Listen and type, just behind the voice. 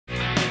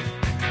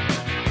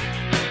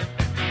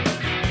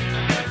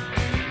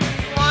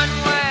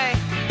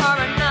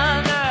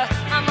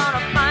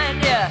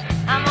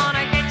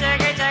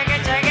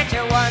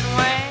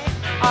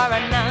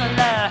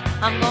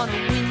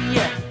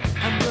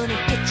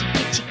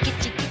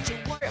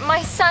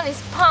son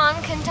is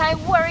punk and I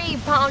worry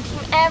about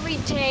him every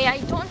day. I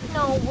don't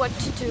know what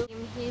to do.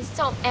 He's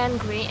so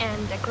angry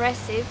and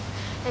aggressive.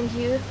 And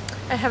you?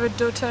 I have a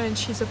daughter and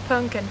she's a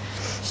punk and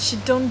she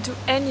don't do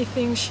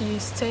anything. She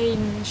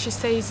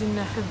stays in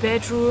her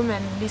bedroom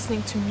and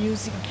listening to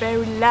music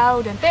very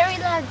loud. Very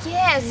loud,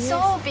 yes.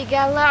 So big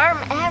alarm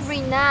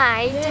every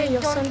night. Yeah,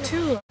 your son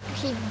too.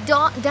 He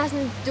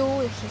doesn't do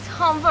his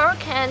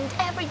homework, and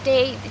every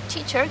day the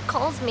teacher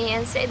calls me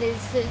and says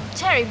it's a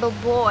terrible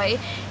boy.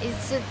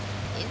 It's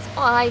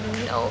I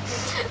don't know.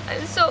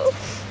 And so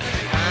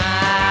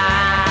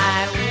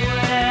I will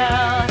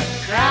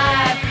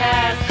drive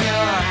past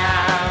your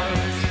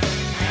house,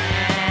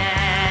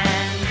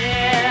 and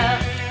if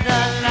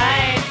the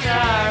lights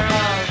are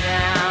all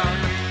down,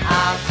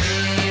 I'll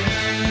see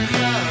who's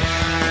around.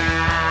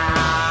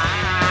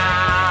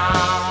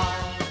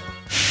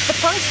 The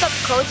punk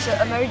subculture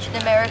emerged in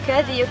America,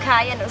 the UK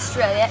and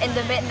Australia in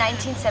the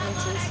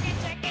mid-1970s.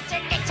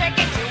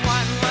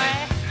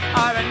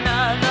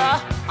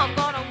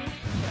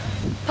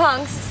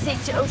 Punks seek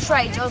to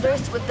outrage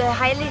others with the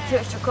highly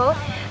theatrical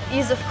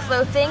use of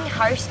clothing,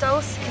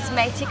 hairstyles,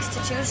 cosmetics,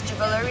 tattoos,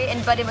 jewelry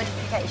and body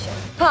modification.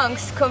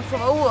 Punks come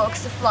from all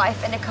walks of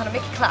life and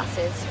economic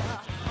classes.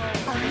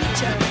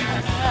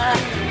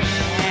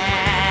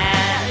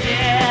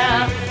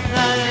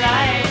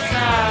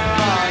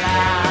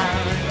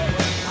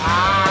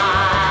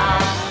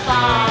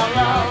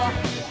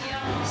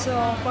 So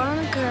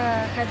punk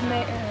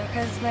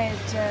has made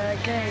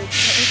great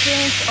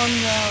influence on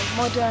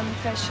modern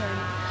fashion.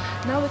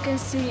 Now we can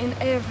see in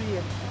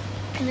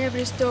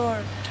every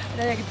store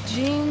like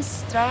jeans,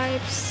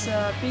 stripes,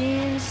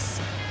 pins,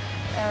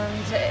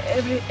 and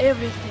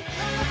everything.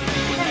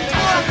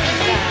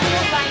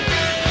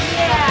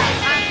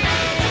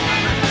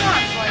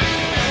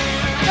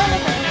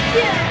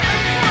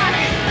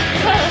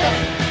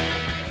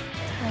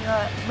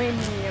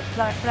 Many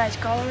bright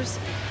colors,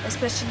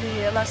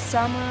 especially last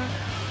summer.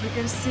 We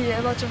can see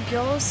a lot of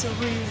girls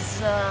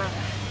with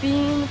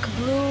pink,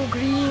 blue,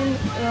 green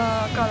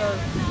color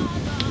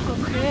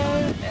of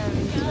hair and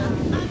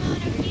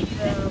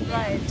with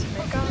bright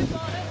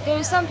makeup. there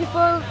are some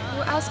people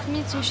who ask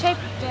me to shape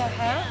their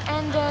hair,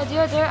 and the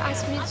other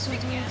ask me to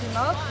do the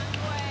lock.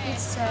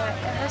 It's a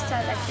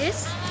hairstyle like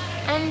this,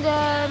 and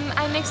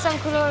I make some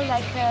color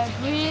like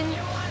green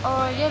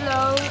or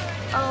yellow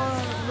or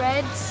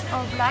red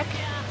or black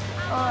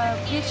or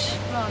peach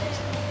blonde.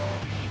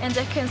 And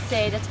I can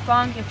say that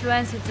punk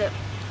influenced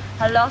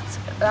a lot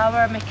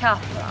our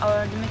makeup,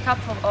 the makeup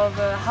of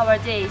our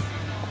days,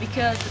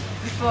 because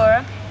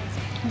before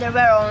there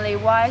were only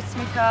white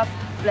makeup,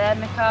 black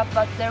makeup,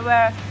 but they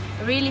were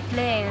really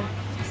plain.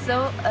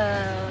 So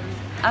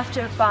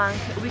after punk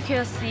we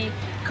can see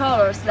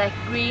colors like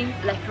green,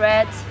 like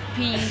red,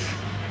 pink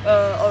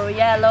or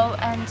yellow,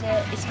 and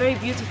it's very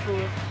beautiful.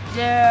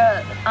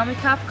 There a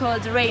makeup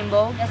called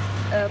rainbow that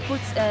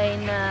puts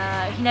in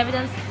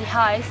evidence the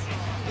eyes,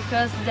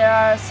 because there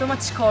are so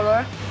much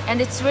color and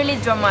it's really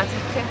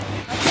dramatic.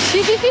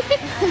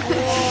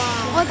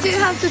 What do you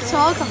have to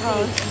talk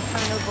about?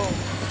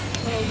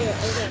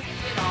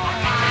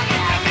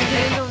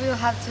 I know we'll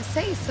have to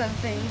say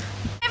something.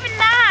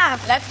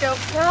 Let's go.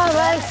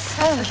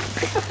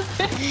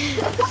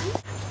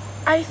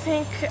 I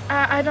think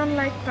I don't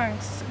like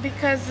punks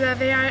because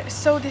they are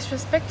so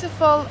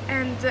disrespectful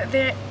and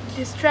they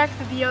distract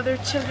the other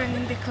children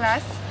in the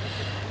class.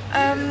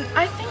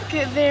 I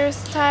think their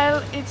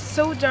style is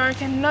so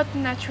dark and not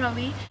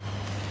naturally.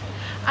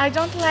 I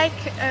don't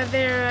like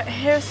their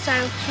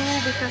hairstyle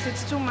too because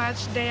it's too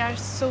much. They are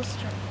so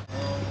strong.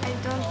 I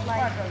don't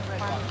like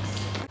punks.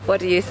 What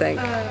do you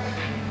think?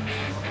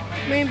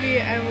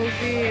 Maybe I will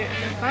be a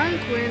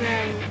punk when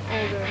I'm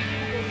older.